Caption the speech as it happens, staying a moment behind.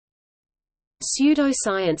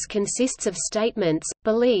Pseudoscience consists of statements,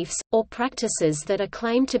 beliefs, or practices that are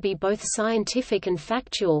claimed to be both scientific and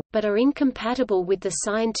factual, but are incompatible with the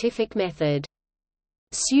scientific method.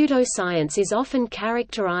 Pseudoscience is often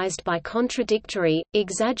characterized by contradictory,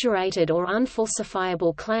 exaggerated or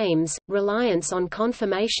unfalsifiable claims, reliance on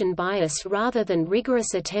confirmation bias rather than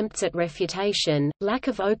rigorous attempts at refutation, lack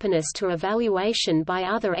of openness to evaluation by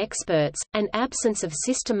other experts, and absence of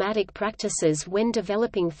systematic practices when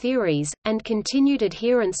developing theories, and continued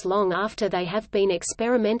adherence long after they have been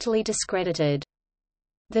experimentally discredited.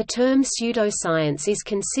 The term pseudoscience is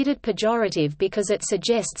considered pejorative because it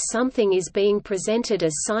suggests something is being presented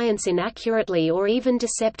as science inaccurately or even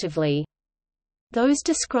deceptively. Those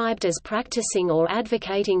described as practicing or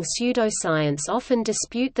advocating pseudoscience often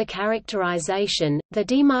dispute the characterization. The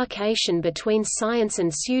demarcation between science and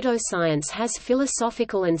pseudoscience has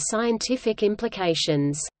philosophical and scientific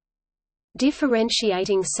implications.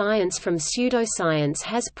 Differentiating science from pseudoscience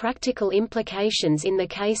has practical implications in the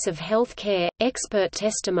case of health care, expert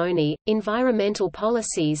testimony, environmental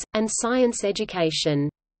policies, and science education.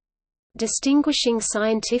 Distinguishing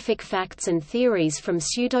scientific facts and theories from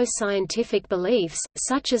pseudoscientific beliefs,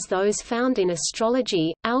 such as those found in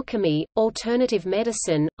astrology, alchemy, alternative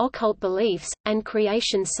medicine, occult beliefs, and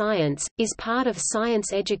creation science, is part of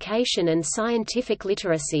science education and scientific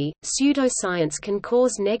literacy. Pseudoscience can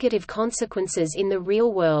cause negative consequences in the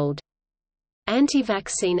real world.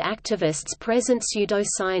 Anti-vaccine activists present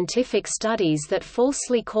pseudoscientific studies that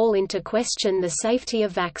falsely call into question the safety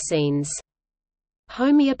of vaccines.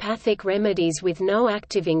 Homeopathic remedies with no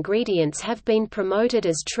active ingredients have been promoted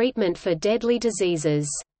as treatment for deadly diseases.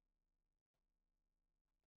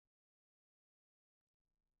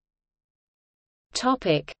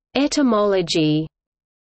 Etymology.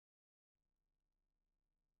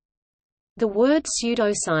 The word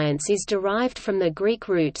pseudoscience is derived from the Greek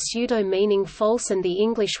root pseudo meaning false and the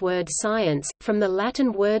English word science, from the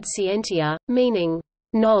Latin word scientia, meaning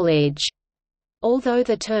knowledge. Although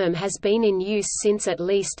the term has been in use since at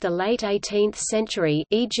least the late 18th century,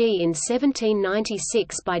 e.g. in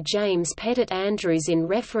 1796 by James Pettit Andrews in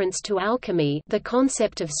reference to alchemy, the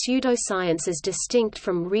concept of pseudoscience as distinct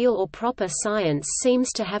from real or proper science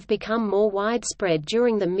seems to have become more widespread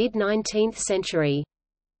during the mid-19th century.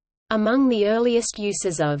 Among the earliest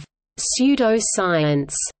uses of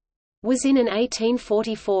pseudoscience was in an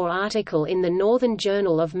 1844 article in the Northern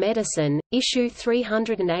Journal of Medicine, issue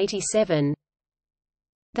 387.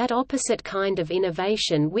 That opposite kind of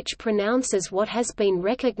innovation which pronounces what has been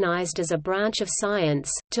recognized as a branch of science,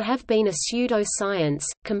 to have been a pseudo-science,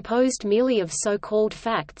 composed merely of so-called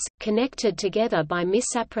facts, connected together by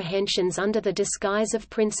misapprehensions under the disguise of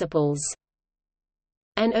principles.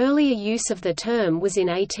 An earlier use of the term was in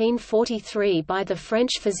 1843 by the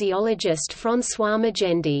French physiologist François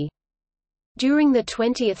Magendie. During the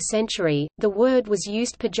 20th century, the word was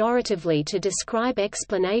used pejoratively to describe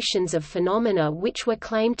explanations of phenomena which were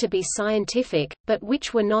claimed to be scientific, but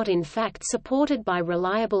which were not in fact supported by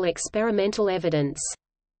reliable experimental evidence.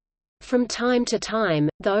 From time to time,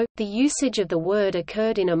 though, the usage of the word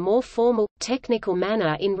occurred in a more formal, technical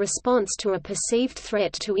manner in response to a perceived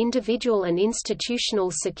threat to individual and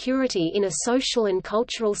institutional security in a social and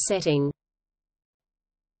cultural setting.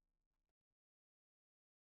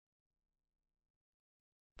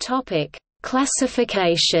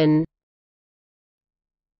 Classification.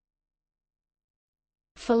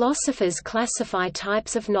 Philosophers classify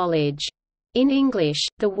types of knowledge. In English,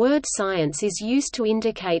 the word science is used to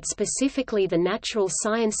indicate specifically the natural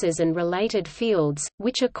sciences and related fields,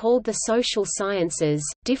 which are called the social sciences.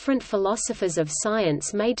 Different philosophers of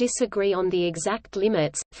science may disagree on the exact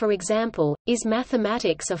limits. For example, is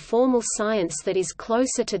mathematics a formal science that is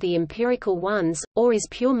closer to the empirical ones, or is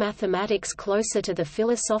pure mathematics closer to the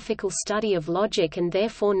philosophical study of logic and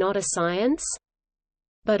therefore not a science?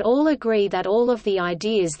 But all agree that all of the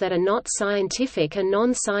ideas that are not scientific are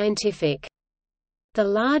non-scientific. The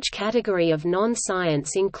large category of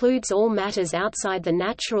non-science includes all matters outside the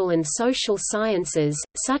natural and social sciences,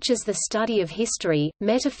 such as the study of history,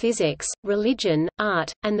 metaphysics, religion,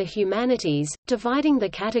 art, and the humanities. Dividing the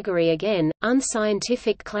category again,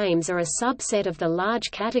 unscientific claims are a subset of the large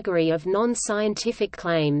category of non-scientific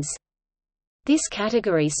claims. This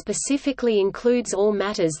category specifically includes all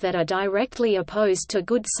matters that are directly opposed to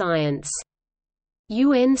good science.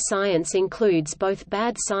 Science includes both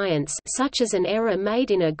bad science, such as an error made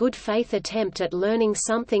in a good faith attempt at learning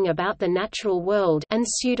something about the natural world, and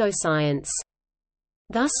pseudoscience.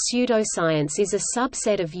 Thus pseudoscience is a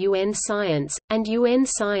subset of science, and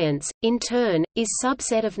science, in turn, is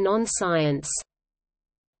subset of non-science.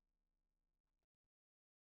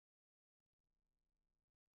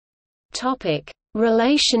 Topic: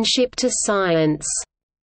 Relationship to science.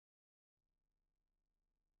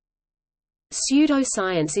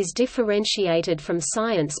 Pseudoscience is differentiated from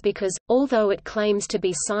science because, although it claims to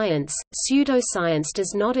be science, pseudoscience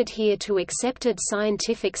does not adhere to accepted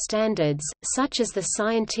scientific standards, such as the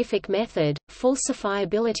scientific method,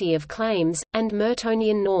 falsifiability of claims, and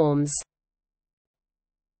Mertonian norms.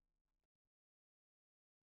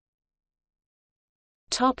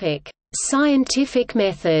 Scientific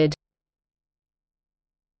method.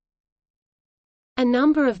 A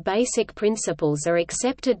number of basic principles are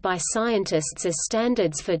accepted by scientists as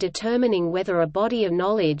standards for determining whether a body of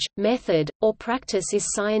knowledge, method, or practice is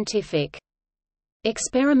scientific.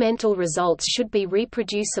 Experimental results should be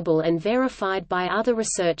reproducible and verified by other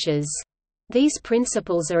researchers. These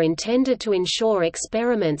principles are intended to ensure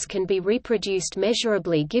experiments can be reproduced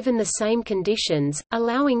measurably given the same conditions,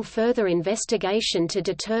 allowing further investigation to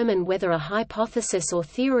determine whether a hypothesis or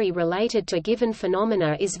theory related to given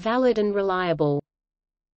phenomena is valid and reliable.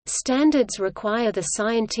 Standards require the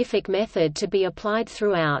scientific method to be applied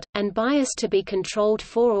throughout, and bias to be controlled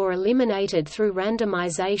for or eliminated through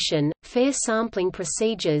randomization, fair sampling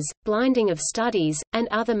procedures, blinding of studies, and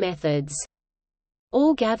other methods.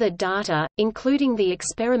 All gathered data, including the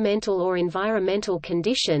experimental or environmental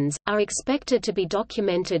conditions, are expected to be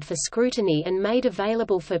documented for scrutiny and made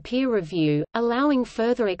available for peer review, allowing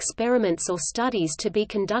further experiments or studies to be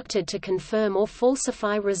conducted to confirm or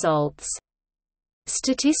falsify results.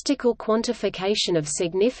 Statistical quantification of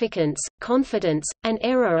significance, confidence, and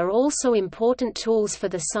error are also important tools for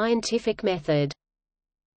the scientific method.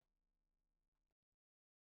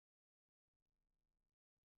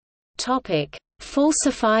 Topic: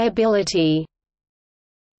 Falsifiability.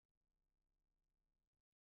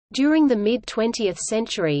 During the mid-20th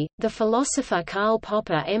century, the philosopher Karl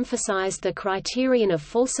Popper emphasized the criterion of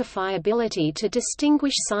falsifiability to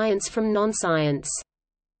distinguish science from non-science.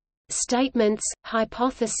 Statements,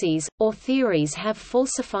 hypotheses, or theories have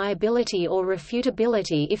falsifiability or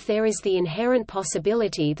refutability if there is the inherent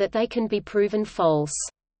possibility that they can be proven false.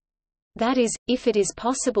 That is, if it is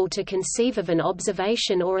possible to conceive of an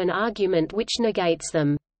observation or an argument which negates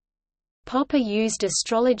them. Popper used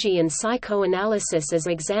astrology and psychoanalysis as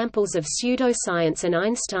examples of pseudoscience and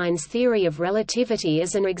Einstein's theory of relativity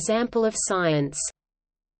as an example of science.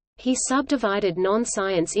 He subdivided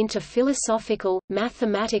non-science into philosophical,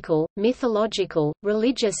 mathematical, mythological,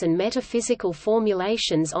 religious and metaphysical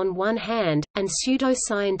formulations on one hand, and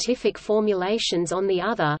pseudoscientific formulations on the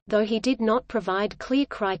other, though he did not provide clear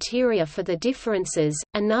criteria for the differences.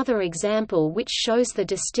 Another example which shows the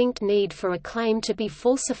distinct need for a claim to be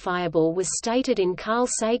falsifiable was stated in Carl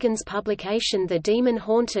Sagan's publication The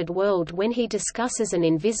Demon-Haunted World, when he discusses an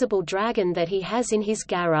invisible dragon that he has in his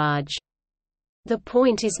garage. The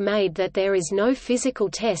point is made that there is no physical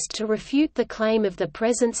test to refute the claim of the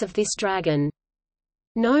presence of this dragon.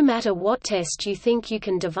 No matter what test you think you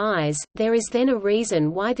can devise, there is then a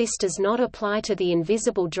reason why this does not apply to the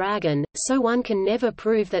invisible dragon, so one can never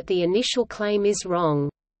prove that the initial claim is wrong.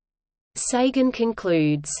 Sagan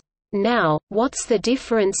concludes, "Now, what's the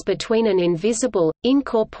difference between an invisible,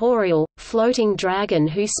 incorporeal, floating dragon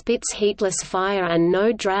who spits heatless fire and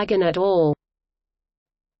no dragon at all?"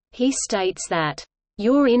 He states that,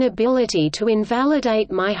 "Your inability to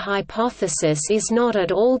invalidate my hypothesis is not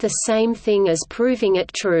at all the same thing as proving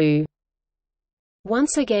it true,"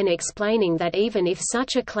 once again explaining that even if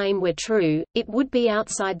such a claim were true, it would be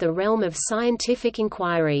outside the realm of scientific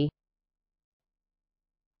inquiry.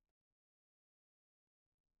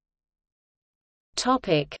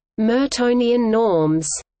 Mertonian norms.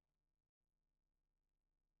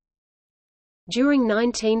 During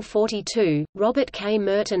 1942, Robert K.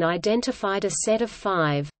 Merton identified a set of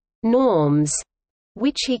 5 norms,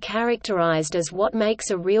 which he characterized as what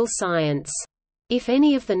makes a real science. If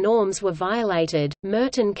any of the norms were violated,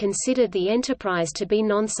 Merton considered the enterprise to be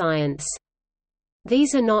non-science.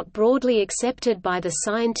 These are not broadly accepted by the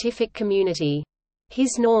scientific community.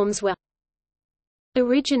 His norms were: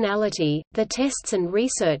 originality, the tests and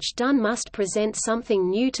research done must present something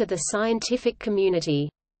new to the scientific community.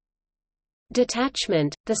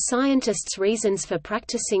 Detachment, the scientists' reasons for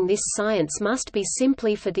practicing this science must be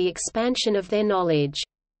simply for the expansion of their knowledge.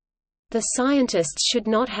 The scientists should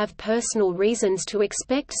not have personal reasons to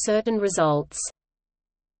expect certain results.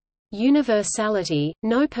 Universality,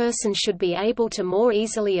 no person should be able to more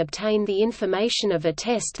easily obtain the information of a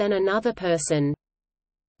test than another person.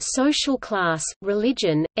 Social class,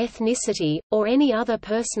 religion, ethnicity, or any other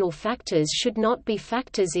personal factors should not be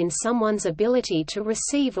factors in someone's ability to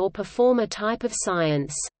receive or perform a type of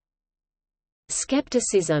science.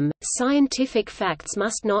 Skepticism, scientific facts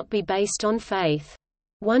must not be based on faith.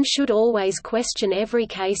 One should always question every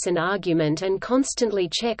case and argument and constantly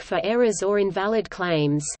check for errors or invalid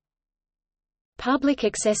claims. Public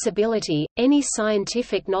accessibility – any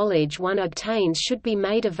scientific knowledge one obtains should be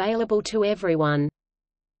made available to everyone.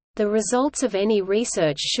 The results of any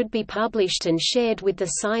research should be published and shared with the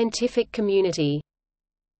scientific community.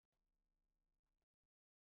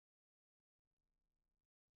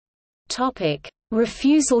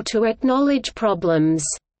 Refusal to acknowledge problems.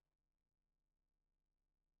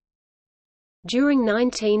 During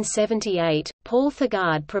 1978, Paul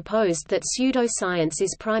Thagard proposed that pseudoscience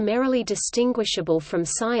is primarily distinguishable from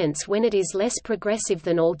science when it is less progressive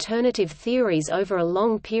than alternative theories over a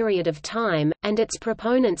long period of time, and its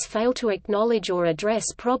proponents fail to acknowledge or address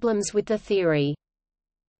problems with the theory.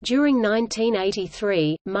 During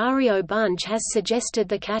 1983, Mario Bunge has suggested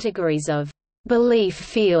the categories of belief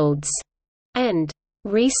fields and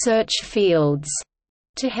research fields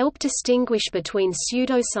to help distinguish between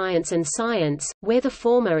pseudoscience and science, where the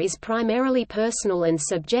former is primarily personal and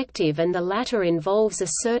subjective and the latter involves a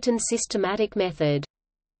certain systematic method.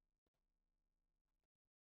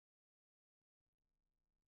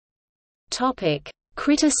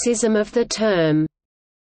 Criticism of the term.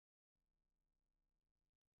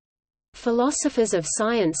 Philosophers of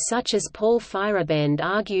science such as Paul Feyerabend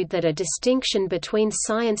argued that a distinction between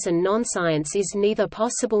science and non-science is neither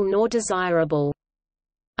possible nor desirable.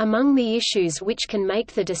 Among the issues which can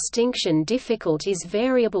make the distinction difficult is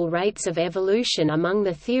variable rates of evolution among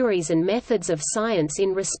the theories and methods of science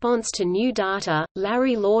in response to new data.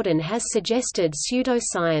 Larry Lorden has suggested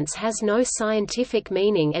pseudoscience has no scientific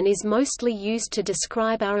meaning and is mostly used to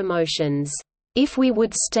describe our emotions. If we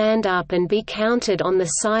would stand up and be counted on the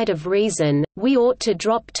side of reason, we ought to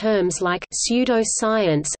drop terms like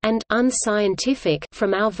pseudoscience and unscientific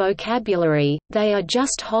from our vocabulary. They are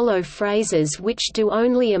just hollow phrases which do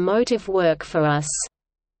only emotive work for us.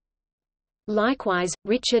 Likewise,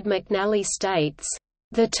 Richard McNally states,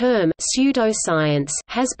 the term pseudoscience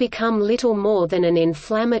has become little more than an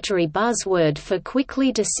inflammatory buzzword for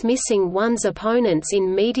quickly dismissing one's opponents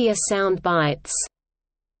in media sound bites.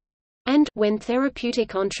 And when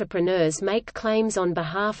therapeutic entrepreneurs make claims on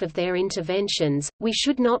behalf of their interventions, we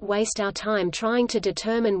should not waste our time trying to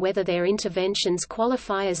determine whether their interventions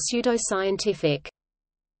qualify as pseudoscientific.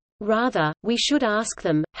 Rather, we should ask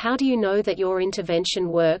them, how do you know that your intervention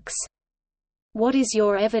works? What is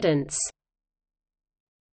your evidence?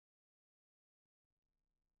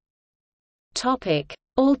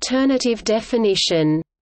 Alternative definition.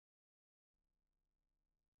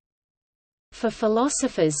 For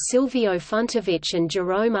philosophers Silvio Funtevich and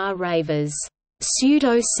Jerome R. Ravers,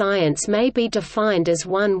 pseudoscience may be defined as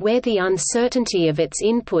one where the uncertainty of its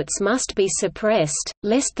inputs must be suppressed,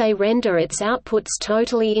 lest they render its outputs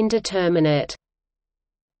totally indeterminate.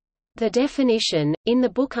 The definition, in the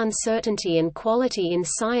book Uncertainty and Quality in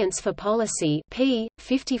Science for Policy p.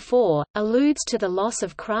 54, alludes to the loss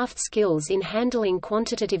of craft skills in handling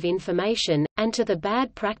quantitative information, and to the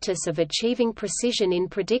bad practice of achieving precision in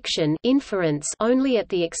prediction inference only at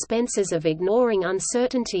the expenses of ignoring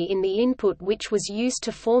uncertainty in the input which was used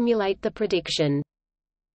to formulate the prediction.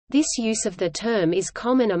 This use of the term is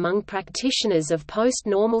common among practitioners of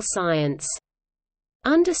post-normal science.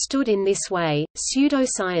 Understood in this way,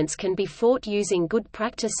 pseudoscience can be fought using good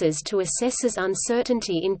practices to assess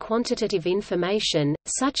uncertainty in quantitative information,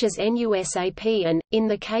 such as NUSAP and, in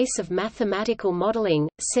the case of mathematical modeling,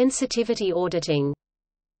 sensitivity auditing.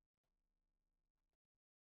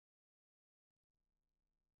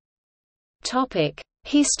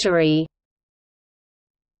 History.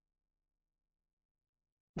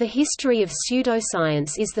 The history of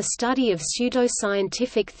pseudoscience is the study of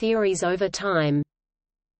pseudoscientific theories over time.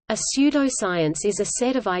 A pseudoscience is a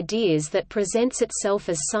set of ideas that presents itself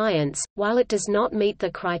as science, while it does not meet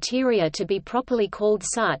the criteria to be properly called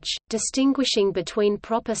such. Distinguishing between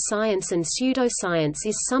proper science and pseudoscience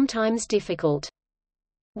is sometimes difficult.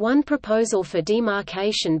 One proposal for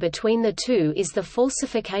demarcation between the two is the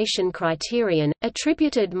falsification criterion,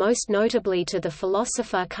 attributed most notably to the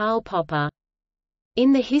philosopher Karl Popper.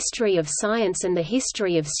 In the history of science and the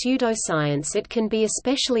history of pseudoscience it can be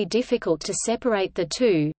especially difficult to separate the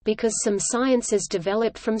two, because some sciences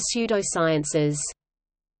developed from pseudosciences.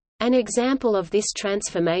 An example of this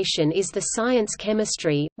transformation is the science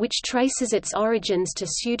chemistry, which traces its origins to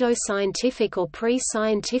pseudoscientific or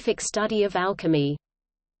pre-scientific study of alchemy.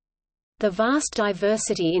 The vast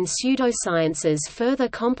diversity in pseudosciences further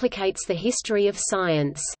complicates the history of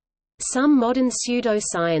science. Some modern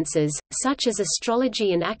pseudosciences, such as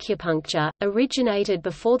astrology and acupuncture, originated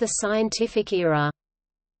before the scientific era.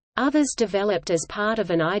 Others developed as part of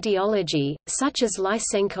an ideology, such as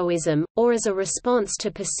Lysenkoism, or as a response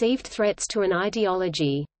to perceived threats to an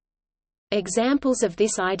ideology. Examples of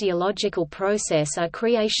this ideological process are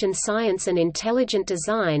creation science and intelligent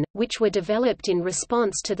design, which were developed in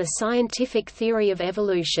response to the scientific theory of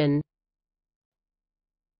evolution.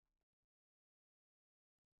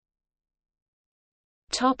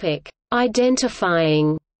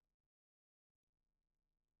 Identifying.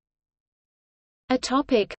 A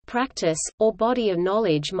topic, practice, or body of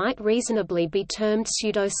knowledge might reasonably be termed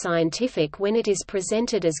pseudoscientific when it is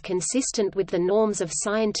presented as consistent with the norms of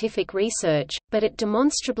scientific research, but it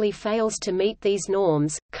demonstrably fails to meet these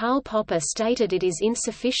norms. Karl Popper stated it is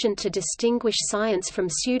insufficient to distinguish science from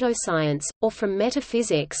pseudoscience, or from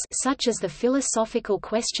metaphysics, such as the philosophical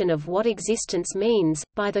question of what existence means,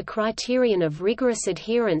 by the criterion of rigorous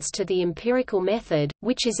adherence to the empirical method,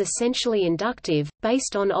 which is essentially inductive,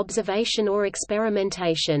 based on observation or experimentation.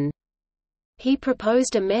 He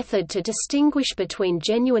proposed a method to distinguish between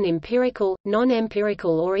genuine empirical,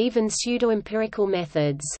 non-empirical or even pseudo-empirical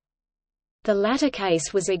methods. The latter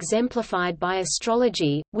case was exemplified by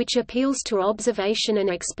astrology, which appeals to observation and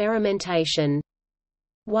experimentation.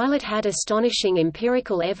 While it had astonishing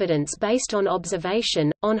empirical evidence based on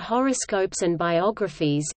observation, on horoscopes and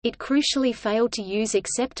biographies, it crucially failed to use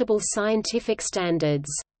acceptable scientific standards.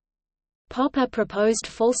 Popper proposed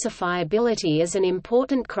falsifiability as an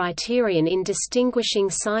important criterion in distinguishing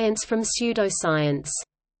science from pseudoscience.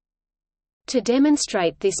 To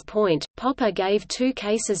demonstrate this point, Popper gave two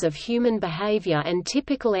cases of human behavior and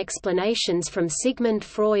typical explanations from Sigmund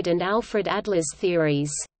Freud and Alfred Adler's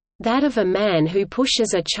theories. That of a man who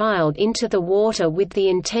pushes a child into the water with the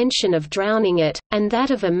intention of drowning it, and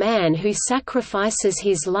that of a man who sacrifices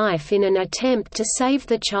his life in an attempt to save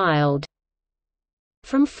the child.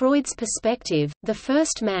 From Freud's perspective, the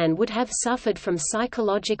first man would have suffered from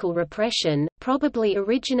psychological repression, probably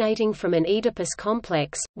originating from an Oedipus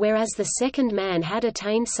complex, whereas the second man had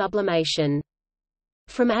attained sublimation.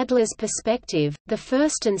 From Adler's perspective, the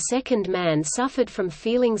first and second man suffered from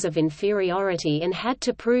feelings of inferiority and had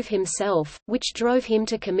to prove himself, which drove him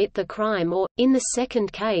to commit the crime or, in the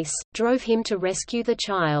second case, drove him to rescue the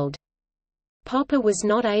child. Popper was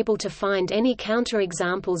not able to find any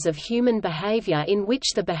counterexamples of human behavior in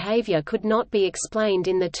which the behavior could not be explained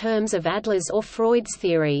in the terms of Adler's or Freud's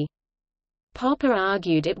theory. Popper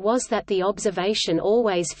argued it was that the observation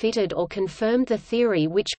always fitted or confirmed the theory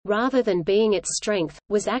which, rather than being its strength,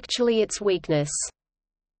 was actually its weakness.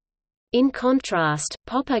 In contrast,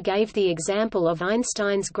 Popper gave the example of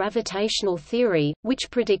Einstein's gravitational theory,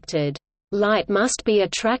 which predicted light must be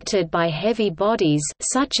attracted by heavy bodies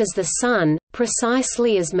such as the Sun,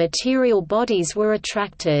 precisely as material bodies were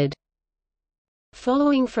attracted.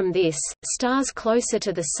 Following from this, stars closer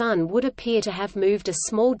to the Sun would appear to have moved a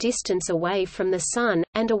small distance away from the Sun,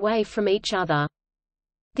 and away from each other.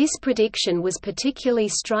 This prediction was particularly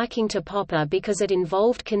striking to Popper because it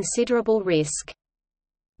involved considerable risk.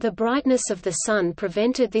 The brightness of the Sun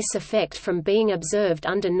prevented this effect from being observed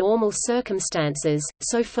under normal circumstances,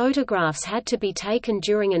 so photographs had to be taken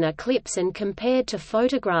during an eclipse and compared to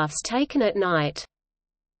photographs taken at night.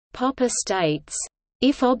 Popper states,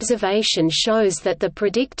 "If observation shows that the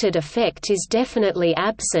predicted effect is definitely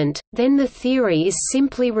absent, then the theory is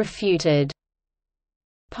simply refuted."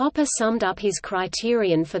 Popper summed up his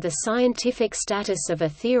criterion for the scientific status of a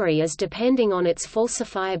theory as depending on its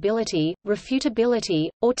falsifiability, refutability,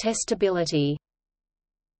 or testability.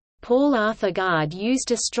 Paul Arthur Gard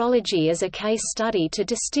used astrology as a case study to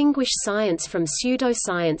distinguish science from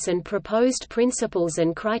pseudoscience and proposed principles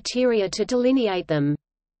and criteria to delineate them.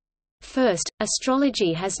 First,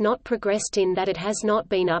 astrology has not progressed in that it has not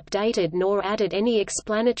been updated nor added any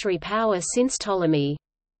explanatory power since Ptolemy.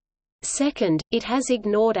 Second, it has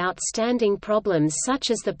ignored outstanding problems such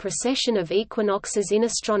as the precession of equinoxes in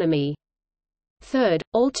astronomy. Third,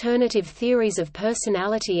 alternative theories of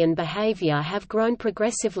personality and behavior have grown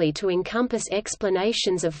progressively to encompass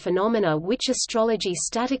explanations of phenomena which astrology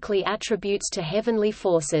statically attributes to heavenly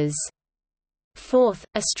forces. Fourth,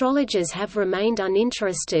 astrologers have remained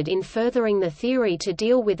uninterested in furthering the theory to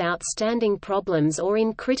deal with outstanding problems or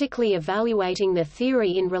in critically evaluating the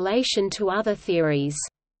theory in relation to other theories.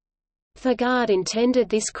 Gard intended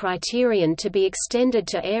this criterion to be extended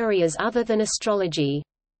to areas other than astrology.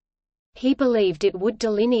 He believed it would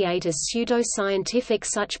delineate as pseudoscientific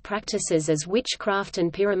such practices as witchcraft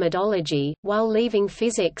and pyramidology, while leaving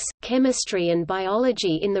physics, chemistry and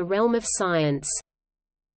biology in the realm of science.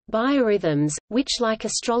 Biorhythms, which like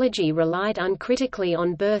astrology relied uncritically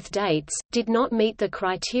on birth dates, did not meet the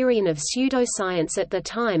criterion of pseudoscience at the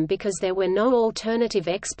time because there were no alternative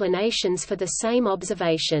explanations for the same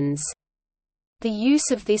observations. The use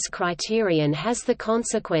of this criterion has the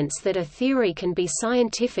consequence that a theory can be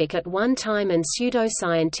scientific at one time and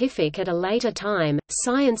pseudoscientific at a later time.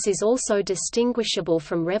 Science is also distinguishable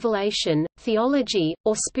from revelation, theology,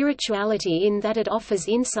 or spirituality in that it offers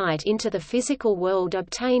insight into the physical world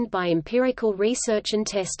obtained by empirical research and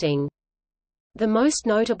testing. The most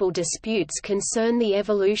notable disputes concern the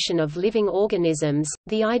evolution of living organisms,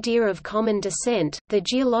 the idea of common descent, the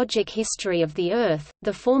geologic history of the Earth,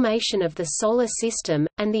 the formation of the Solar System,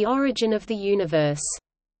 and the origin of the universe.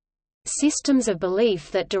 Systems of belief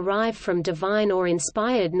that derive from divine or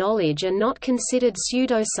inspired knowledge are not considered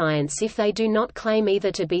pseudoscience if they do not claim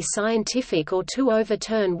either to be scientific or to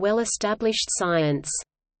overturn well-established science.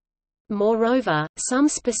 Moreover, some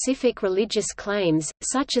specific religious claims,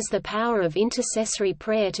 such as the power of intercessory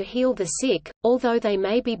prayer to heal the sick, although they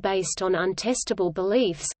may be based on untestable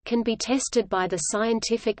beliefs, can be tested by the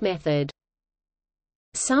scientific method.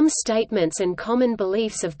 Some statements and common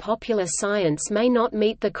beliefs of popular science may not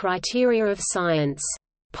meet the criteria of science.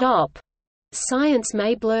 Pop science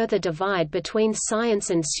may blur the divide between science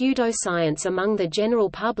and pseudoscience among the general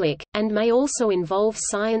public, and may also involve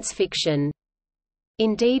science fiction.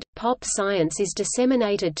 Indeed, pop science is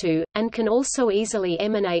disseminated to, and can also easily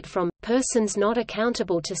emanate from, persons not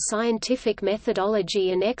accountable to scientific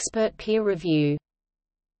methodology and expert peer review.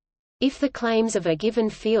 If the claims of a given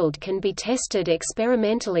field can be tested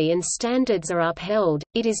experimentally and standards are upheld,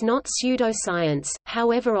 it is not pseudoscience,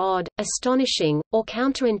 however odd, astonishing, or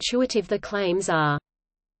counterintuitive the claims are.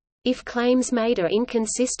 If claims made are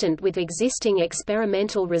inconsistent with existing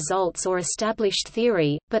experimental results or established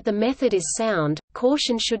theory, but the method is sound,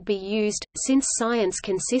 caution should be used, since science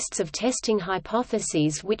consists of testing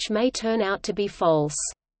hypotheses which may turn out to be false.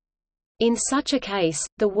 In such a case,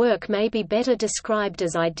 the work may be better described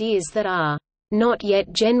as ideas that are not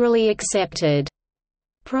yet generally accepted.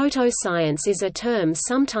 Protoscience is a term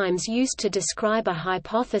sometimes used to describe a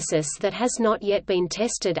hypothesis that has not yet been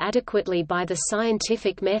tested adequately by the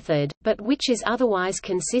scientific method, but which is otherwise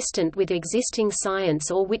consistent with existing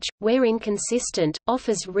science or which, where inconsistent,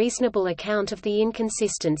 offers reasonable account of the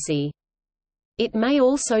inconsistency. It may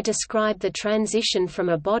also describe the transition from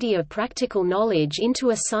a body of practical knowledge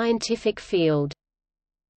into a scientific field.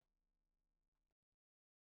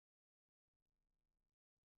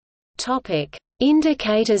 Topic: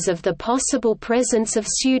 Indicators of the possible presence of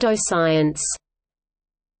pseudoscience.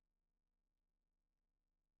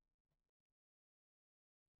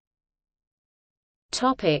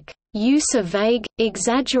 Topic: Use of vague,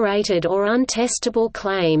 exaggerated or untestable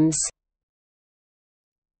claims.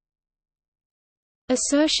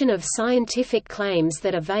 Assertion of scientific claims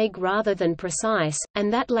that are vague rather than precise,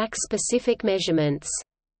 and that lack specific measurements.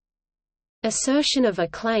 Assertion of a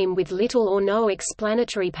claim with little or no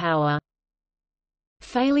explanatory power.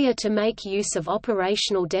 Failure to make use of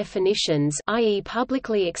operational definitions, i.e.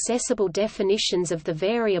 publicly accessible definitions of the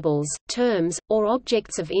variables, terms, or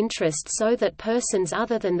objects of interest so that persons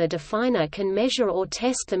other than the definer can measure or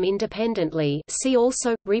test them independently. See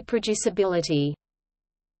also, reproducibility.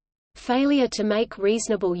 Failure to make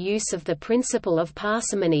reasonable use of the principle of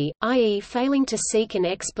parsimony, i.e. failing to seek an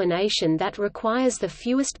explanation that requires the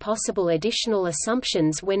fewest possible additional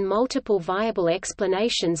assumptions when multiple viable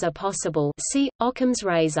explanations are possible. See, Occam's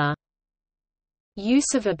razor.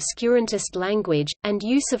 Use of obscurantist language, and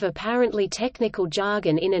use of apparently technical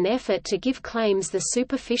jargon in an effort to give claims the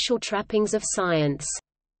superficial trappings of science.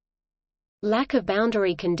 Lack of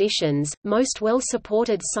boundary conditions. Most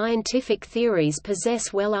well-supported scientific theories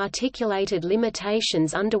possess well-articulated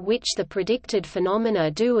limitations under which the predicted phenomena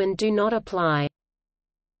do and do not apply.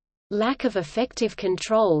 Lack of effective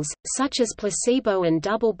controls, such as placebo and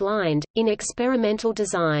double-blind, in experimental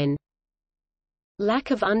design. Lack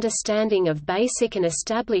of understanding of basic and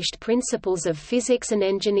established principles of physics and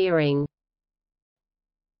engineering.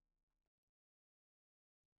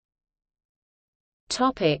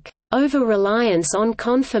 Over-reliance on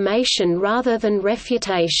confirmation rather than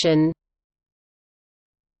refutation.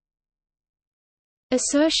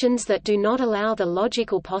 Assertions that do not allow the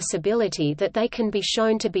logical possibility that they can be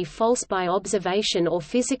shown to be false by observation or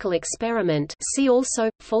physical experiment. See also,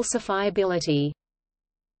 falsifiability.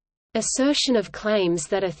 Assertion of claims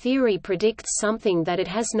that a theory predicts something that it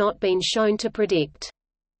has not been shown to predict.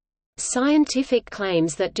 Scientific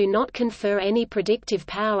claims that do not confer any predictive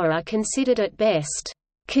power are considered at best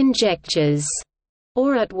conjectures,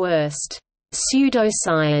 or at worst,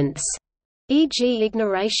 pseudoscience, e.g.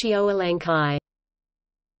 ignoratio elenchi.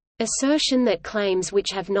 Assertion that claims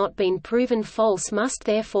which have not been proven false must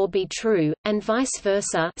therefore be true, and vice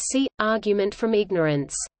versa. See argument from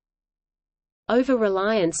ignorance.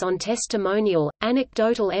 Over-reliance on testimonial,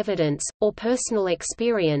 anecdotal evidence, or personal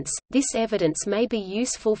experience. This evidence may be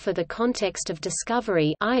useful for the context of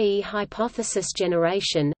discovery, i.e. hypothesis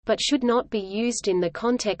generation, but should not be used in the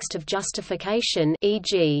context of justification,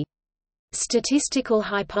 e.g. statistical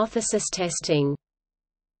hypothesis testing.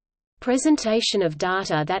 Presentation of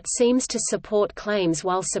data that seems to support claims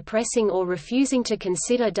while suppressing or refusing to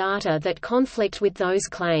consider data that conflict with those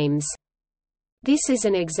claims. This is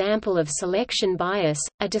an example of selection bias,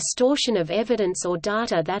 a distortion of evidence or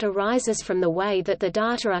data that arises from the way that the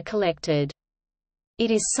data are collected. It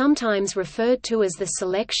is sometimes referred to as the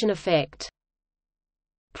selection effect.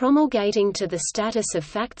 Promulgating to the status of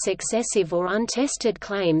facts excessive or untested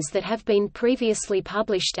claims that have been previously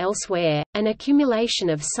published elsewhere, an accumulation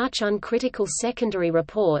of such uncritical secondary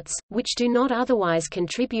reports, which do not otherwise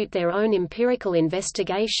contribute their own empirical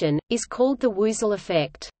investigation, is called the Wiesel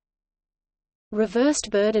effect. Reversed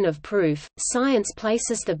burden of proof. Science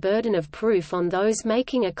places the burden of proof on those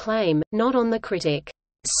making a claim, not on the critic.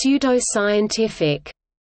 Pseudoscientific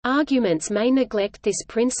arguments may neglect this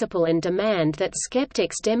principle and demand that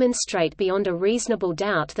skeptics demonstrate beyond a reasonable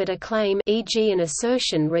doubt that a claim, e.g. an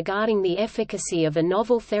assertion regarding the efficacy of a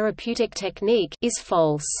novel therapeutic technique, is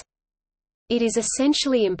false. It is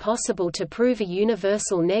essentially impossible to prove a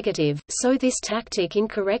universal negative, so this tactic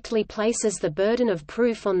incorrectly places the burden of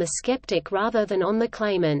proof on the skeptic rather than on the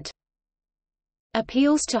claimant.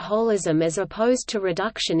 Appeals to holism as opposed to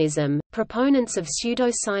reductionism. Proponents of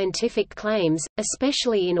pseudoscientific claims,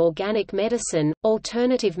 especially in organic medicine,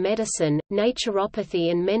 alternative medicine,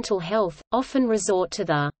 naturopathy and mental health, often resort to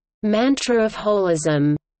the mantra of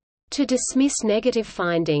holism to dismiss negative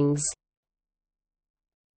findings.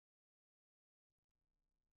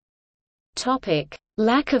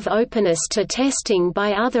 Lack of openness to testing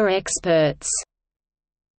by other experts.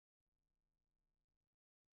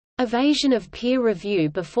 Evasion of peer review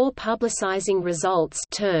before publicizing results,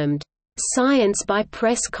 termed science by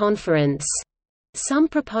press conference. Some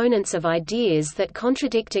proponents of ideas that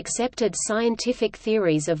contradict accepted scientific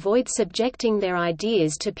theories avoid subjecting their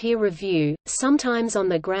ideas to peer review, sometimes on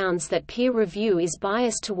the grounds that peer review is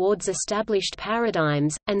biased towards established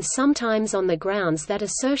paradigms, and sometimes on the grounds that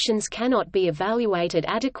assertions cannot be evaluated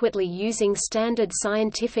adequately using standard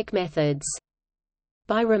scientific methods.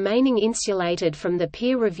 By remaining insulated from the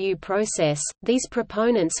peer review process, these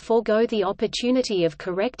proponents forego the opportunity of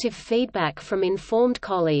corrective feedback from informed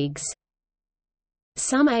colleagues.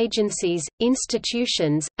 Some agencies,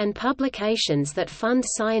 institutions, and publications that fund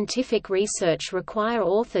scientific research require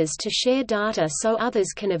authors to share data so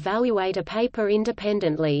others can evaluate a paper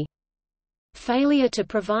independently. Failure to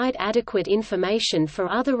provide adequate information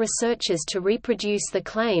for other researchers to reproduce the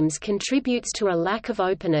claims contributes to a lack of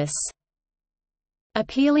openness.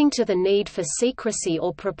 Appealing to the need for secrecy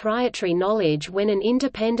or proprietary knowledge when an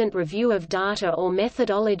independent review of data or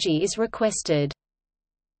methodology is requested.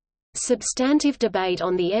 Substantive debate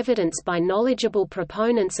on the evidence by knowledgeable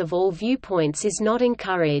proponents of all viewpoints is not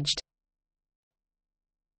encouraged.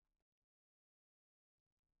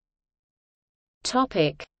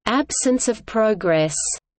 Absence of progress.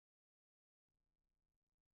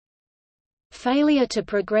 Failure to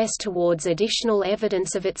progress towards additional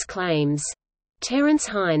evidence of its claims. Terence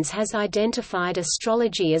Hines has identified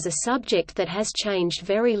astrology as a subject that has changed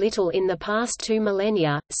very little in the past 2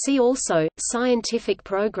 millennia. See also, scientific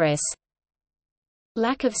progress.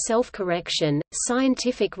 Lack of self-correction.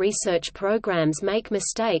 Scientific research programs make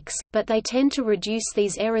mistakes, but they tend to reduce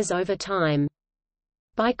these errors over time.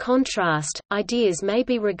 By contrast, ideas may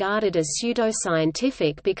be regarded as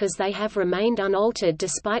pseudoscientific because they have remained unaltered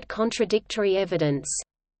despite contradictory evidence.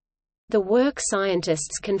 The work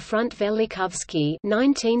Scientists Confront Velikovsky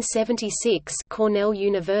 1976, Cornell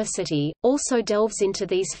University, also delves into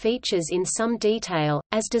these features in some detail,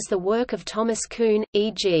 as does the work of Thomas Kuhn,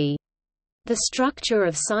 e.g. The Structure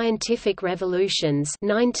of Scientific Revolutions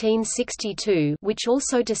 1962, which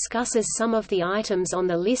also discusses some of the items on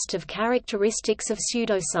the list of characteristics of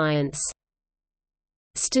pseudoscience.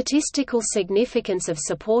 Statistical significance of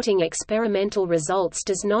supporting experimental results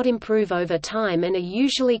does not improve over time and are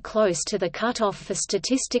usually close to the cutoff for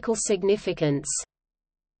statistical significance.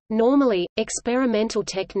 Normally, experimental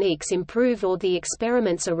techniques improve or the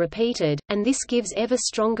experiments are repeated, and this gives ever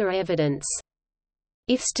stronger evidence.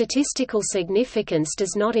 If statistical significance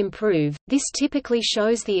does not improve, this typically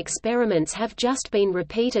shows the experiments have just been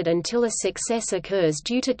repeated until a success occurs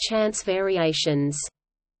due to chance variations.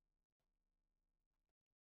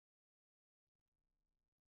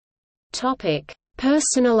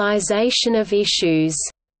 Personalization of issues.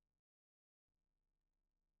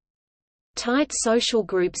 Tight social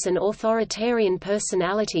groups and authoritarian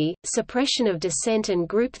personality, suppression of dissent and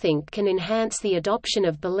groupthink can enhance the adoption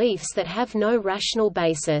of beliefs that have no rational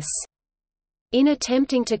basis. In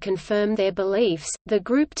attempting to confirm their beliefs, the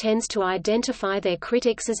group tends to identify their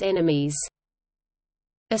critics as enemies.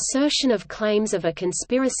 Assertion of claims of a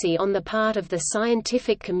conspiracy on the part of the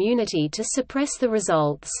scientific community to suppress the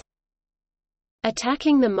results.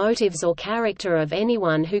 Attacking the motives or character of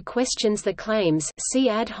anyone who questions the claims, see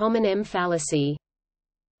ad hominem fallacy.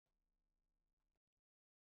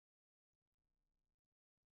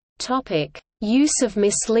 Topic: Use of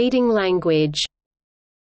misleading language.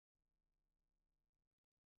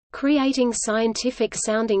 Creating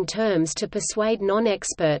scientific-sounding terms to persuade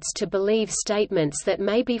non-experts to believe statements that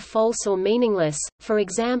may be false or meaningless. For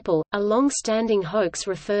example, a long-standing hoax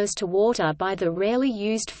refers to water by the rarely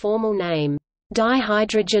used formal name,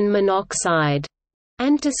 dihydrogen monoxide,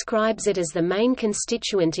 and describes it as the main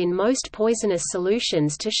constituent in most poisonous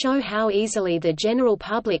solutions to show how easily the general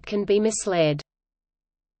public can be misled.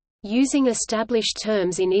 Using established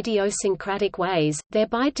terms in idiosyncratic ways,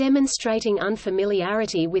 thereby demonstrating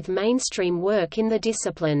unfamiliarity with mainstream work in the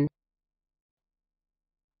discipline.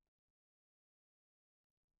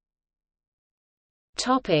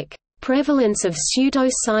 Topic: Prevalence of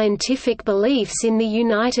pseudoscientific beliefs in the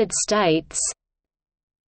United States.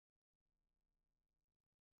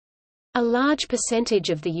 A large percentage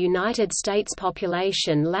of the United States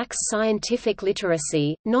population lacks scientific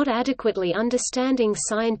literacy, not adequately understanding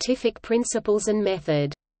scientific principles and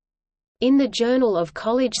method. In the Journal of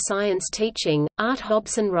College Science Teaching, Art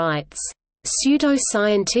Hobson writes,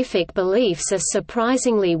 "Pseudoscientific beliefs are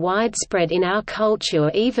surprisingly widespread in our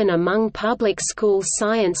culture, even among public school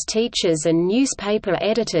science teachers and newspaper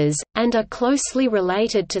editors, and are closely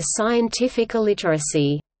related to scientific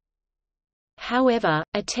illiteracy." However,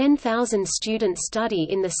 a 10,000-student study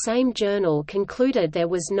in the same journal concluded there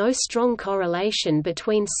was no strong correlation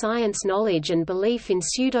between science knowledge and belief in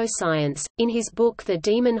pseudoscience. In his book The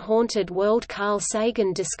Demon-Haunted World, Carl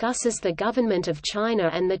Sagan discusses the government of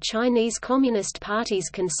China and the Chinese Communist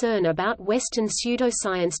Party's concern about Western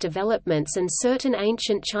pseudoscience developments and certain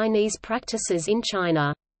ancient Chinese practices in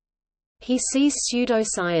China. He sees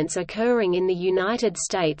pseudoscience occurring in the United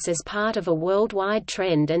States as part of a worldwide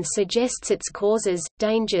trend and suggests its causes,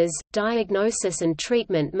 dangers, diagnosis, and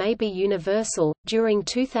treatment may be universal. During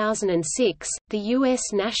 2006, the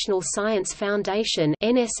U.S. National Science Foundation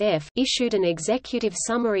 (NSF) issued an executive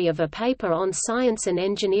summary of a paper on science and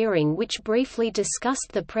engineering which briefly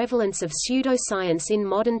discussed the prevalence of pseudoscience in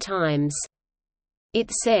modern times.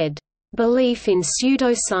 It said, "Belief in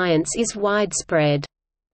pseudoscience is widespread,"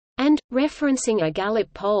 and, referencing a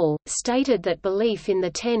Gallup poll, stated that belief in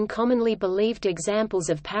the 10 commonly believed examples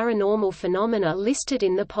of paranormal phenomena listed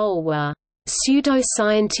in the poll were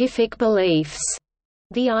pseudoscientific beliefs.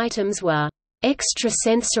 The items were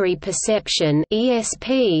extrasensory perception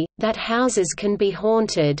 (ESP), that houses can be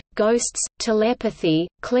haunted, ghosts, telepathy,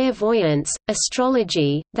 clairvoyance,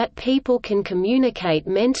 astrology, that people can communicate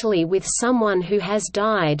mentally with someone who has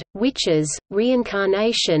died, witches,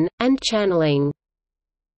 reincarnation, and channeling.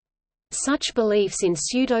 Such beliefs in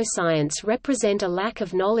pseudoscience represent a lack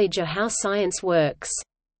of knowledge of how science works.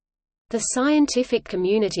 The scientific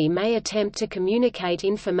community may attempt to communicate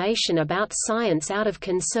information about science out of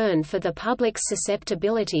concern for the public's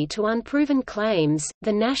susceptibility to unproven claims.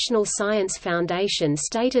 The National Science Foundation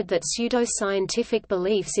stated that pseudoscientific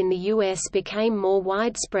beliefs in the U.S. became more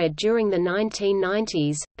widespread during the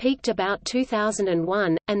 1990s, peaked about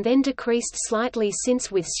 2001, and then decreased slightly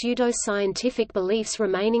since, with pseudoscientific beliefs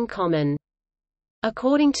remaining common.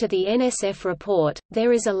 According to the NSF report,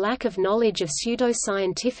 there is a lack of knowledge of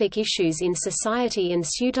pseudoscientific issues in society and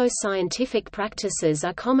pseudoscientific practices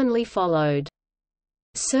are commonly followed.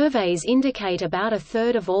 Surveys indicate about a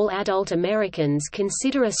third of all adult Americans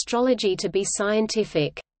consider astrology to be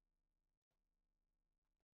scientific.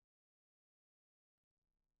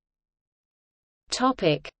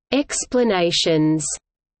 Explanations.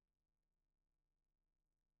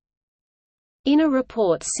 In a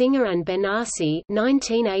report, Singer and Benassi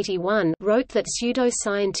 1981 wrote that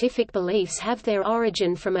pseudoscientific beliefs have their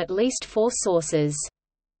origin from at least 4 sources.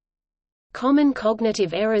 Common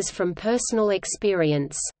cognitive errors from personal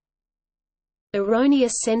experience.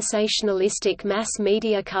 Erroneous sensationalistic mass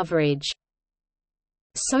media coverage.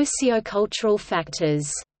 Sociocultural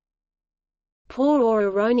factors. Poor or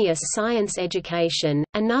erroneous science education.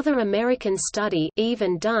 Another American study,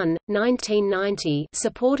 Even Dunn, 1990,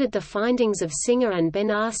 supported the findings of Singer and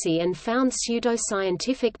Benassi and found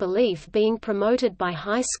pseudoscientific belief being promoted by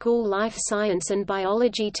high school life science and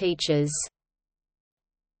biology teachers.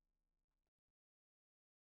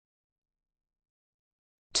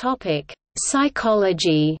 Topic: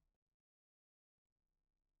 Psychology.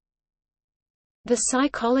 The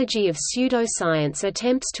psychology of pseudoscience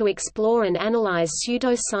attempts to explore and analyze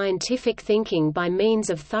pseudoscientific thinking by means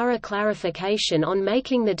of thorough clarification on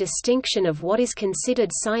making the distinction of what is considered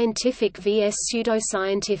scientific vs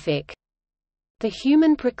pseudoscientific. The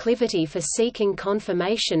human proclivity for seeking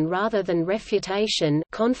confirmation rather than refutation,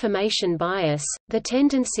 confirmation bias, the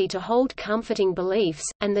tendency to hold comforting beliefs,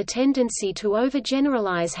 and the tendency to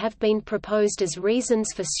overgeneralize have been proposed as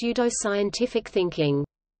reasons for pseudoscientific thinking.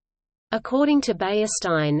 According to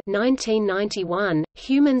Bayerstein 1991,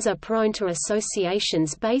 humans are prone to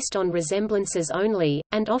associations based on resemblances only,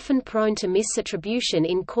 and often prone to misattribution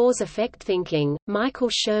in cause-effect thinking. Michael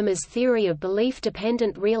Shermer's theory of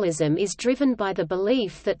belief-dependent realism is driven by the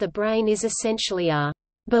belief that the brain is essentially a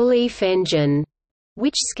belief engine,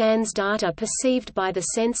 which scans data perceived by the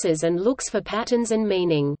senses and looks for patterns and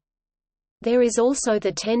meaning. There is also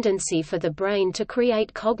the tendency for the brain to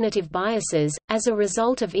create cognitive biases, as a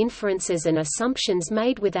result of inferences and assumptions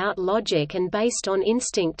made without logic and based on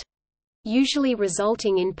instinct—usually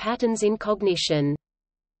resulting in patterns in cognition.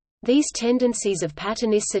 These tendencies of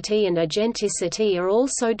patternicity and agenticity are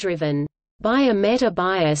also driven by a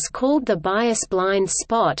meta-bias called the bias blind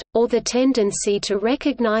spot, or the tendency to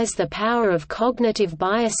recognize the power of cognitive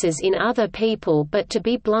biases in other people but to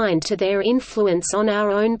be blind to their influence on our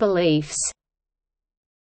own beliefs.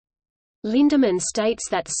 Lindemann states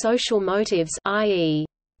that social motives, i.e.,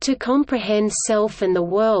 to comprehend self and the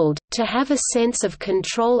world, to have a sense of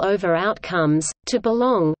control over outcomes, to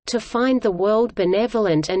belong, to find the world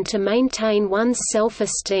benevolent and to maintain one's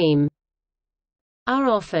self-esteem, are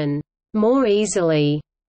often more easily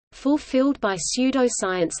fulfilled by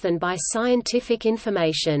pseudoscience than by scientific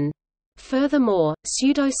information. Furthermore,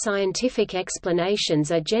 pseudoscientific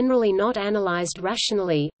explanations are generally not analyzed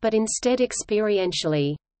rationally, but instead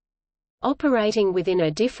experientially. Operating within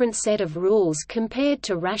a different set of rules compared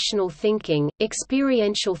to rational thinking,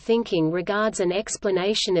 experiential thinking regards an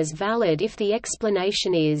explanation as valid if the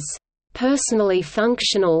explanation is personally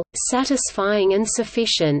functional, satisfying and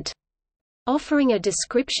sufficient, offering a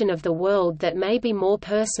description of the world that may be more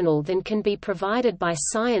personal than can be provided by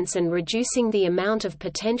science and reducing the amount of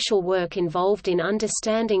potential work involved in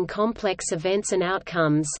understanding complex events and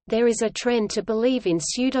outcomes. There is a trend to believe in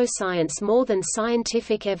pseudoscience more than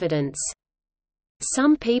scientific evidence.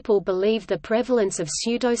 Some people believe the prevalence of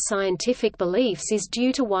pseudoscientific beliefs is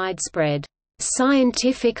due to widespread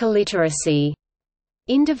scientific illiteracy.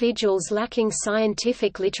 Individuals lacking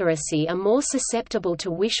scientific literacy are more susceptible to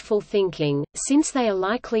wishful thinking, since they are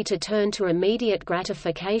likely to turn to immediate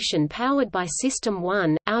gratification powered by System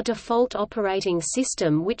 1, our default operating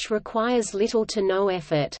system, which requires little to no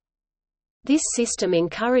effort. This system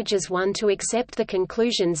encourages one to accept the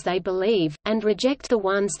conclusions they believe, and reject the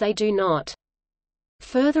ones they do not.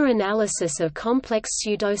 Further analysis of complex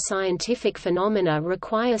pseudoscientific phenomena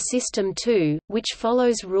require System 2, which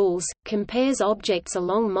follows rules, compares objects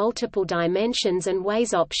along multiple dimensions and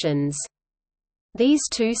weighs options. These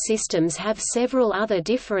two systems have several other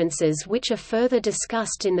differences which are further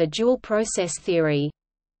discussed in the dual process theory.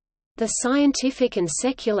 The scientific and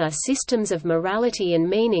secular systems of morality and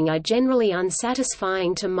meaning are generally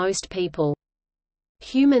unsatisfying to most people.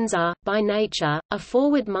 Humans are, by nature, a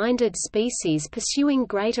forward-minded species pursuing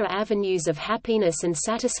greater avenues of happiness and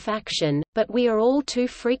satisfaction, but we are all too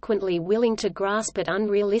frequently willing to grasp at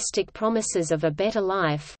unrealistic promises of a better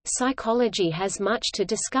life. Psychology has much to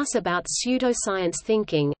discuss about pseudoscience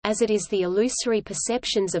thinking, as it is the illusory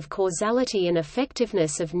perceptions of causality and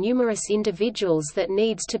effectiveness of numerous individuals that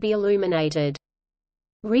needs to be illuminated.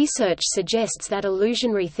 Research suggests that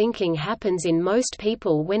illusionary thinking happens in most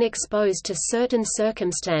people when exposed to certain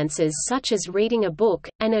circumstances such as reading a book,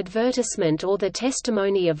 an advertisement or the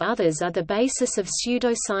testimony of others are the basis of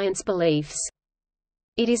pseudoscience beliefs.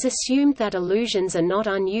 It is assumed that illusions are not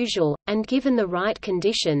unusual, and given the right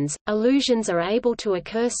conditions, illusions are able to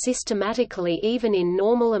occur systematically even in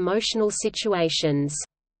normal emotional situations.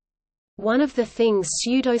 One of the things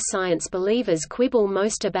pseudoscience believers quibble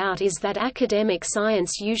most about is that academic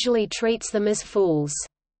science usually treats them as fools.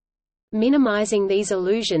 Minimizing these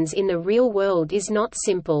illusions in the real world is not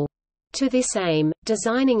simple. To this aim,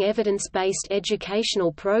 designing evidence-based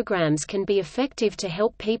educational programs can be effective to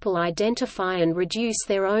help people identify and reduce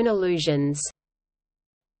their own illusions.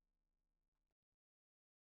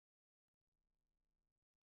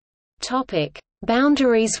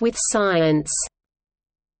 Boundaries with science.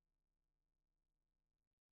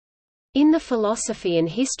 In The Philosophy and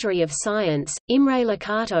History of Science, Imre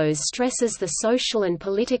Lakatos stresses the social and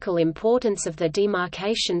political importance of the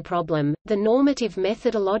demarcation problem, the normative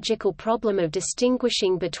methodological problem of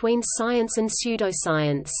distinguishing between science and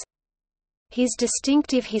pseudoscience. His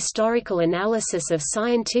distinctive historical analysis of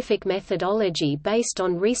scientific methodology based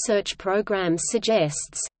on research programs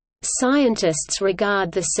suggests, "Scientists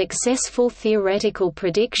regard the successful theoretical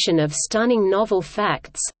prediction of stunning novel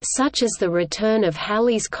facts, such as the return of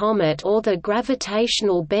Halley's comet or the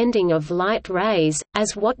gravitational bending of light rays,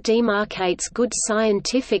 as what demarcates good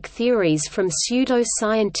scientific theories from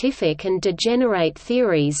pseudo-scientific and degenerate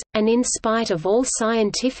theories, and in spite of all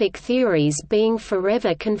scientific theories being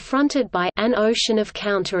forever confronted by an ocean of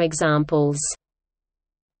counterexamples."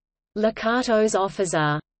 Lakatos offers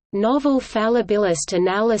a novel fallibilist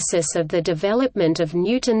analysis of the development of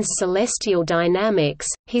Newton's celestial dynamics,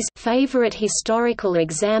 his favorite historical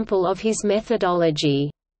example of his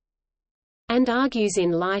methodology, and argues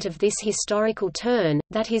in light of this historical turn,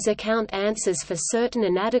 that his account answers for certain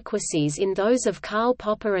inadequacies in those of Karl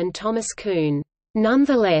Popper and Thomas Kuhn.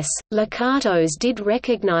 Nonetheless, Lakatos did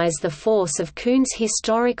recognize the force of Kuhn's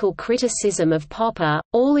historical criticism of Popper.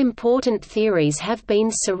 All important theories have been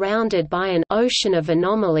surrounded by an ocean of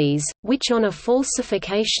anomalies, which on a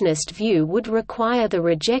falsificationist view would require the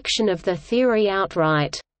rejection of the theory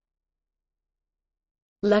outright.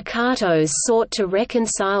 Lakatos sought to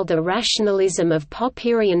reconcile the rationalism of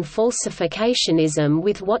Popperian falsificationism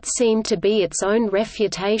with what seemed to be its own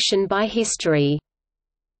refutation by history.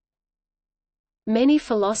 Many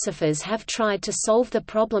philosophers have tried to solve the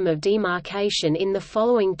problem of demarcation in the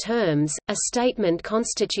following terms: a statement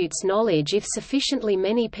constitutes knowledge if sufficiently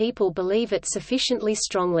many people believe it sufficiently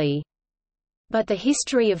strongly. But the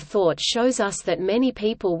history of thought shows us that many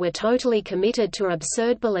people were totally committed to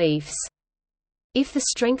absurd beliefs. If the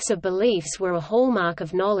strengths of beliefs were a hallmark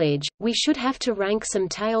of knowledge, we should have to rank some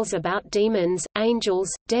tales about demons, angels,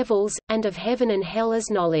 devils, and of heaven and hell as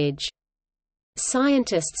knowledge.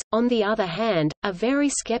 Scientists, on the other hand, are very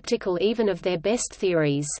skeptical even of their best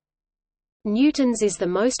theories. Newton's is the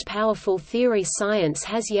most powerful theory science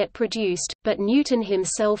has yet produced, but Newton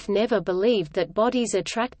himself never believed that bodies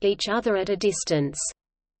attract each other at a distance.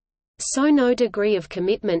 So no degree of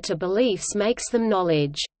commitment to beliefs makes them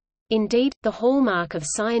knowledge. Indeed, the hallmark of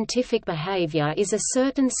scientific behavior is a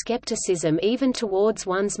certain skepticism even towards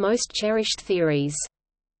one's most cherished theories.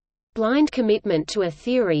 Blind commitment to a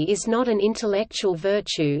theory is not an intellectual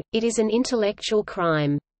virtue, it is an intellectual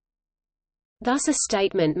crime. Thus a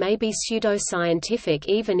statement may be pseudoscientific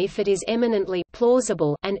even if it is eminently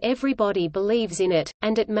plausible and everybody believes in it,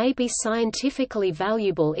 and it may be scientifically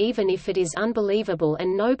valuable even if it is unbelievable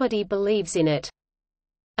and nobody believes in it.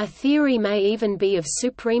 A theory may even be of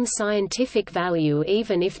supreme scientific value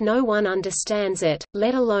even if no one understands it,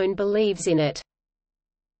 let alone believes in it.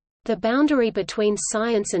 The boundary between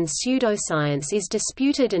science and pseudoscience is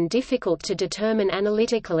disputed and difficult to determine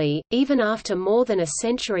analytically, even after more than a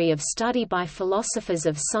century of study by philosophers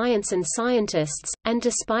of science and scientists, and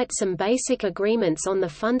despite some basic agreements on the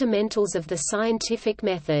fundamentals of the scientific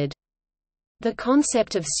method. The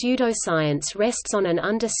concept of pseudoscience rests on an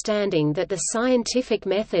understanding that the scientific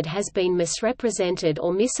method has been misrepresented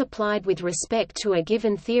or misapplied with respect to a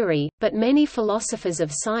given theory, but many philosophers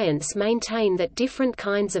of science maintain that different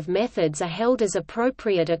kinds of methods are held as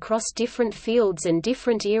appropriate across different fields and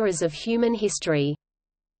different eras of human history.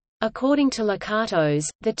 According to Lakatos,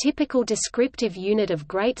 the typical descriptive unit of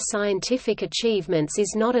great scientific achievements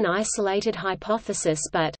is not an isolated hypothesis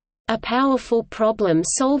but a powerful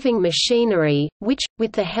problem-solving machinery, which,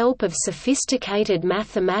 with the help of sophisticated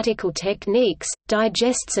mathematical techniques,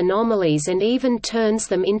 digests anomalies and even turns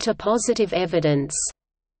them into positive evidence.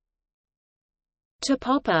 To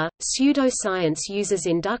Popper, pseudoscience uses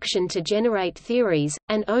induction to generate theories,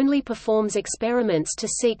 and only performs experiments to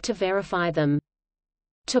seek to verify them.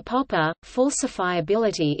 To Popper,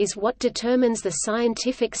 falsifiability is what determines the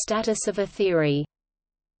scientific status of a theory.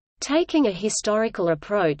 Taking a historical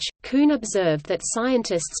approach, Kuhn observed that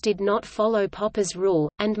scientists did not follow Popper's rule,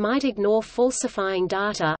 and might ignore falsifying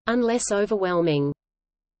data, unless overwhelming.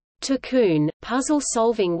 To Kuhn, puzzle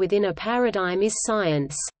solving within a paradigm is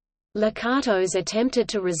science. Lakatos attempted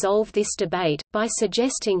to resolve this debate, by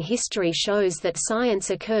suggesting history shows that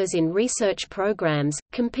science occurs in research programs,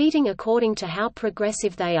 competing according to how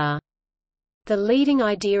progressive they are. The leading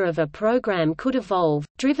idea of a program could evolve,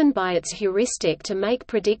 driven by its heuristic to make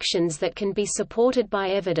predictions that can be supported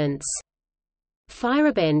by evidence.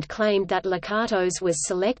 Feyerabend claimed that Lakatos was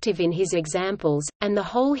selective in his examples, and the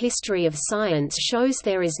whole history of science shows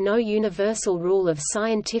there is no universal rule of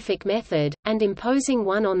scientific method, and imposing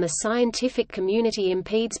one on the scientific community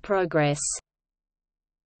impedes progress.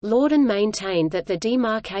 Lorden maintained that the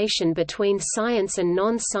demarcation between science and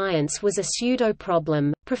non-science was a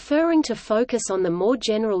pseudo-problem, preferring to focus on the more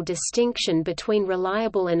general distinction between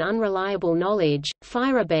reliable and unreliable knowledge.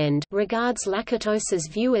 Feyerabend regards Lakatos's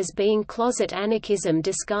view as being closet anarchism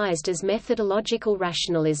disguised as methodological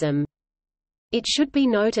rationalism. It should be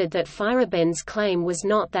noted that Feyerabend's claim was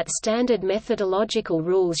not that standard methodological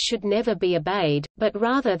rules should never be obeyed, but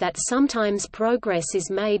rather that sometimes progress is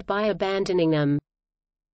made by abandoning them.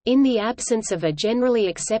 In the absence of a generally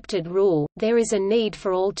accepted rule, there is a need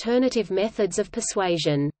for alternative methods of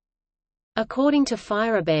persuasion. According to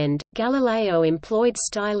Feyerabend, Galileo employed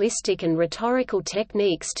stylistic and rhetorical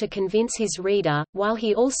techniques to convince his reader, while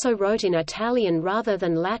he also wrote in Italian rather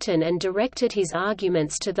than Latin and directed his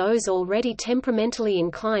arguments to those already temperamentally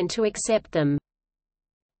inclined to accept them.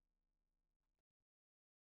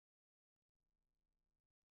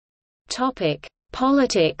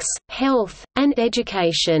 Politics, health, and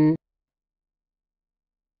education.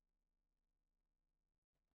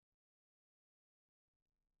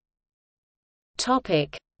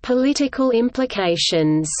 Political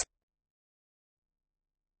implications.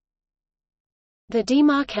 The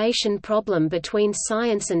demarcation problem between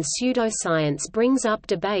science and pseudoscience brings up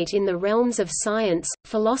debate in the realms of science,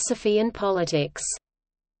 philosophy and politics.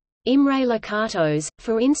 Imre Lakatos,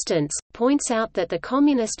 for instance, points out that the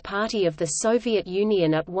Communist Party of the Soviet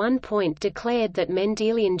Union at one point declared that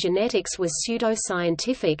Mendelian genetics was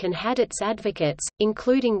pseudoscientific and had its advocates,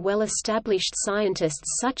 including well-established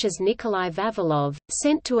scientists such as Nikolai Vavilov,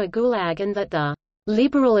 sent to a gulag, and that the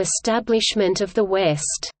liberal establishment of the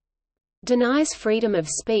West denies freedom of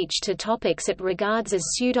speech to topics it regards as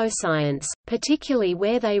pseudoscience, particularly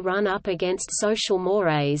where they run up against social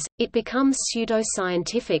mores. It becomes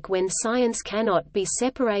pseudoscientific when science cannot be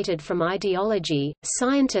separated from ideology.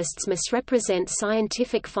 Scientists misrepresent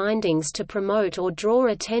scientific findings to promote or draw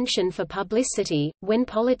attention for publicity, when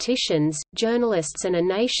politicians, journalists, and a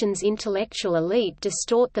nation's intellectual elite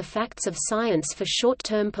distort the facts of science for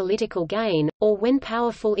short-term political gain, or when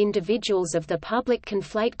powerful individuals of the public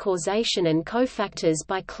conflate causation and cofactors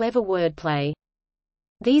by clever wordplay.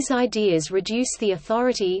 These ideas reduce the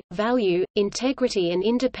authority, value, integrity and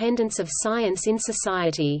independence of science in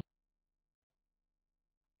society.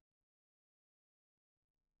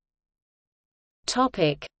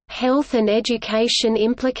 Health and education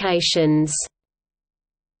implications.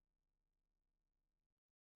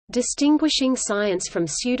 Distinguishing science from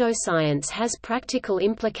pseudoscience has practical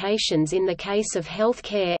implications in the case of health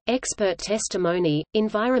care, expert testimony,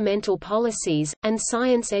 environmental policies, and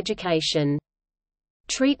science education.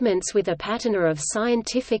 Treatments with a patina of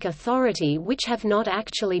scientific authority which have not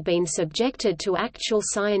actually been subjected to actual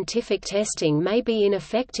scientific testing may be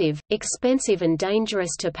ineffective, expensive and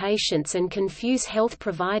dangerous to patients and confuse health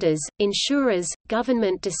providers, insurers,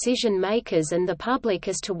 government decision-makers and the public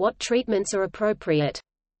as to what treatments are appropriate.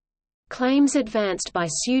 Claims advanced by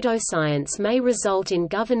pseudoscience may result in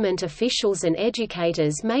government officials and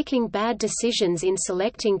educators making bad decisions in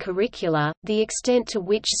selecting curricula. The extent to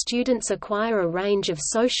which students acquire a range of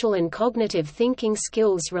social and cognitive thinking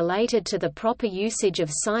skills related to the proper usage of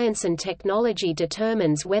science and technology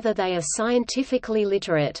determines whether they are scientifically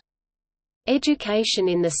literate. Education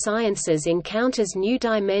in the sciences encounters new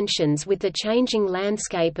dimensions with the changing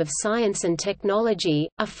landscape of science and technology,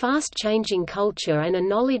 a fast-changing culture and a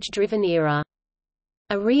knowledge-driven era.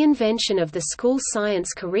 A reinvention of the school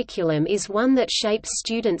science curriculum is one that shapes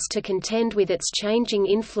students to contend with its changing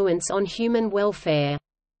influence on human welfare.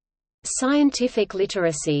 Scientific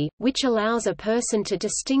literacy, which allows a person to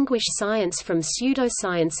distinguish science from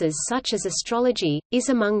pseudosciences such as astrology, is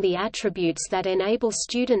among the attributes that enable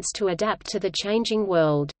students to adapt to the changing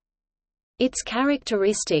world. Its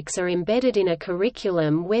characteristics are embedded in a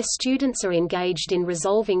curriculum where students are engaged in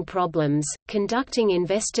resolving problems, conducting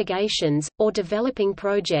investigations, or developing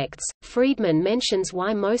projects. Friedman mentions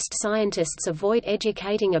why most scientists avoid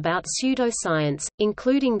educating about pseudoscience,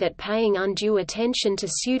 including that paying undue attention to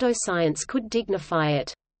pseudoscience could dignify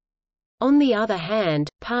it. On the other hand,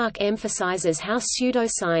 Park emphasizes how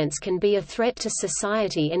pseudoscience can be a threat to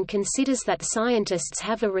society and considers that scientists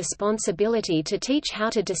have a responsibility to teach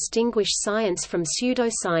how to distinguish science from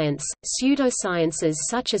pseudoscience. Pseudosciences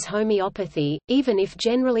such as homeopathy, even if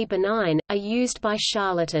generally benign, are used by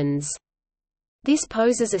charlatans. This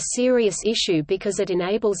poses a serious issue because it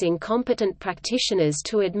enables incompetent practitioners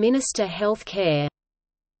to administer health care.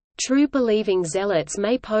 True-believing zealots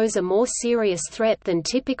may pose a more serious threat than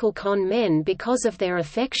typical con men because of their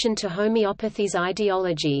affection to homeopathy's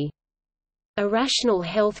ideology. Irrational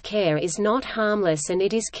health care is not harmless and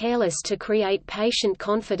it is careless to create patient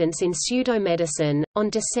confidence in pseudomedicine.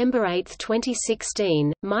 On December 8,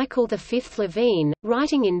 2016, Michael V. Levine,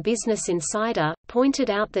 writing in Business Insider,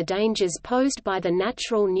 pointed out the dangers posed by the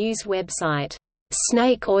Natural News website.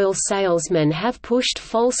 Snake oil salesmen have pushed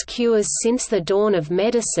false cures since the dawn of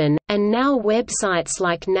medicine, and now websites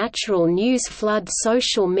like Natural News flood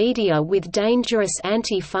social media with dangerous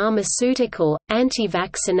anti-pharmaceutical,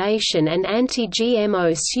 anti-vaccination and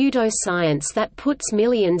anti-GMO pseudoscience that puts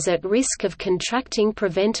millions at risk of contracting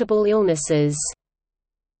preventable illnesses.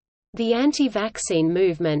 The anti-vaccine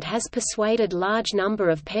movement has persuaded large number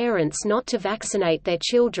of parents not to vaccinate their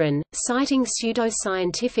children, citing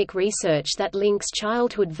pseudoscientific research that links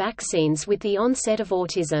childhood vaccines with the onset of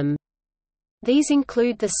autism. These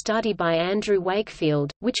include the study by Andrew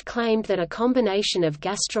Wakefield, which claimed that a combination of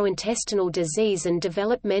gastrointestinal disease and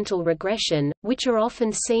developmental regression, which are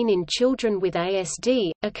often seen in children with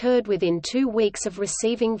ASD, occurred within 2 weeks of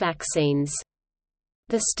receiving vaccines.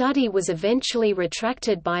 The study was eventually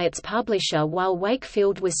retracted by its publisher while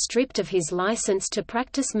Wakefield was stripped of his license to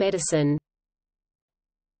practice medicine.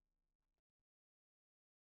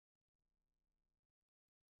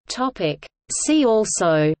 See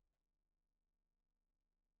also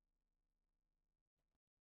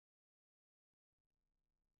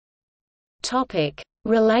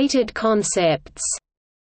Related concepts.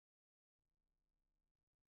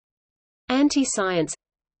 Anti-science,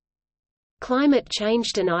 climate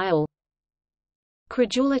change denial,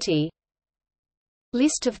 credulity.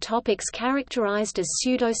 List of topics characterized as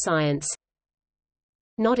pseudoscience.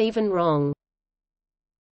 Not even wrong.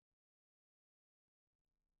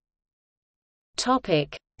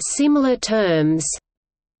 Similar terms.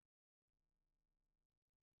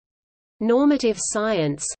 Normative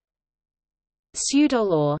science,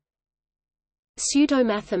 pseudolaw,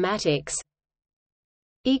 pseudomathematics.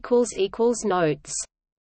 Notes